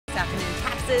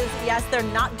taxes. Yes, they're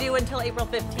not due until April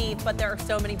 15th, but there are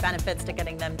so many benefits to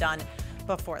getting them done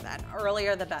before then.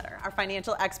 Earlier the better. Our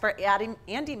financial expert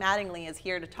Andy Mattingly is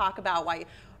here to talk about why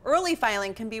early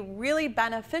filing can be really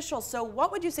beneficial. So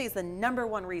what would you say is the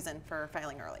 #1 reason for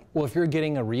filing early? Well, if you're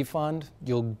getting a refund,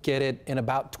 you'll get it in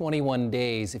about 21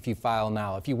 days if you file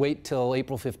now. If you wait till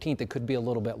April 15th, it could be a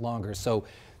little bit longer. So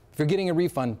if you're getting a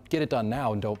refund, get it done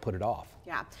now and don't put it off.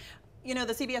 Yeah. You know,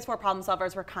 the CBS4 problem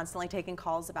solvers were constantly taking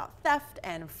calls about theft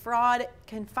and fraud.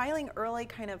 Can filing early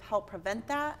kind of help prevent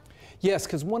that? Yes,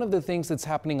 because one of the things that's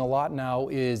happening a lot now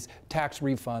is tax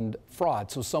refund fraud.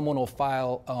 So someone will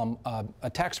file a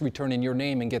tax return in your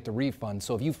name and get the refund.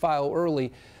 So if you file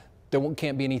early, there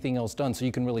can't be anything else done. So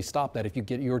you can really stop that if you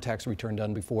get your tax return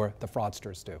done before the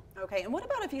fraudsters do. Okay, and what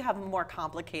about if you have a more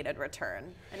complicated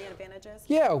return? Any advantages?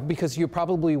 Yeah, because you're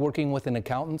probably working with an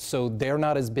accountant, so they're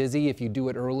not as busy if you do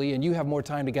it early, and you have more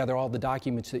time to gather all the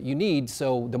documents that you need.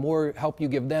 So the more help you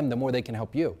give them, the more they can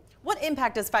help you. What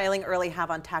impact does filing early have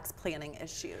on tax planning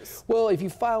issues? Well, if you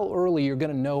file early, you're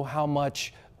going to know how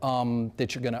much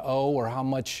that you're going to owe, or how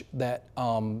much that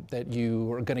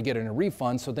you are going to get in a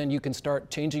refund. So then you can start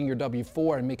changing your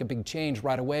W-4 and make a big change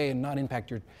right away and not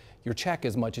impact your check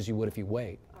as much as you would if you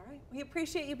wait. All right, we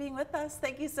appreciate you being with us.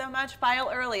 Thank you so much. File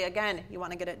early. Again, you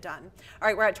want to get it done. All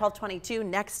right, we're at 12:22.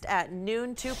 Next at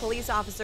noon, 2 police officers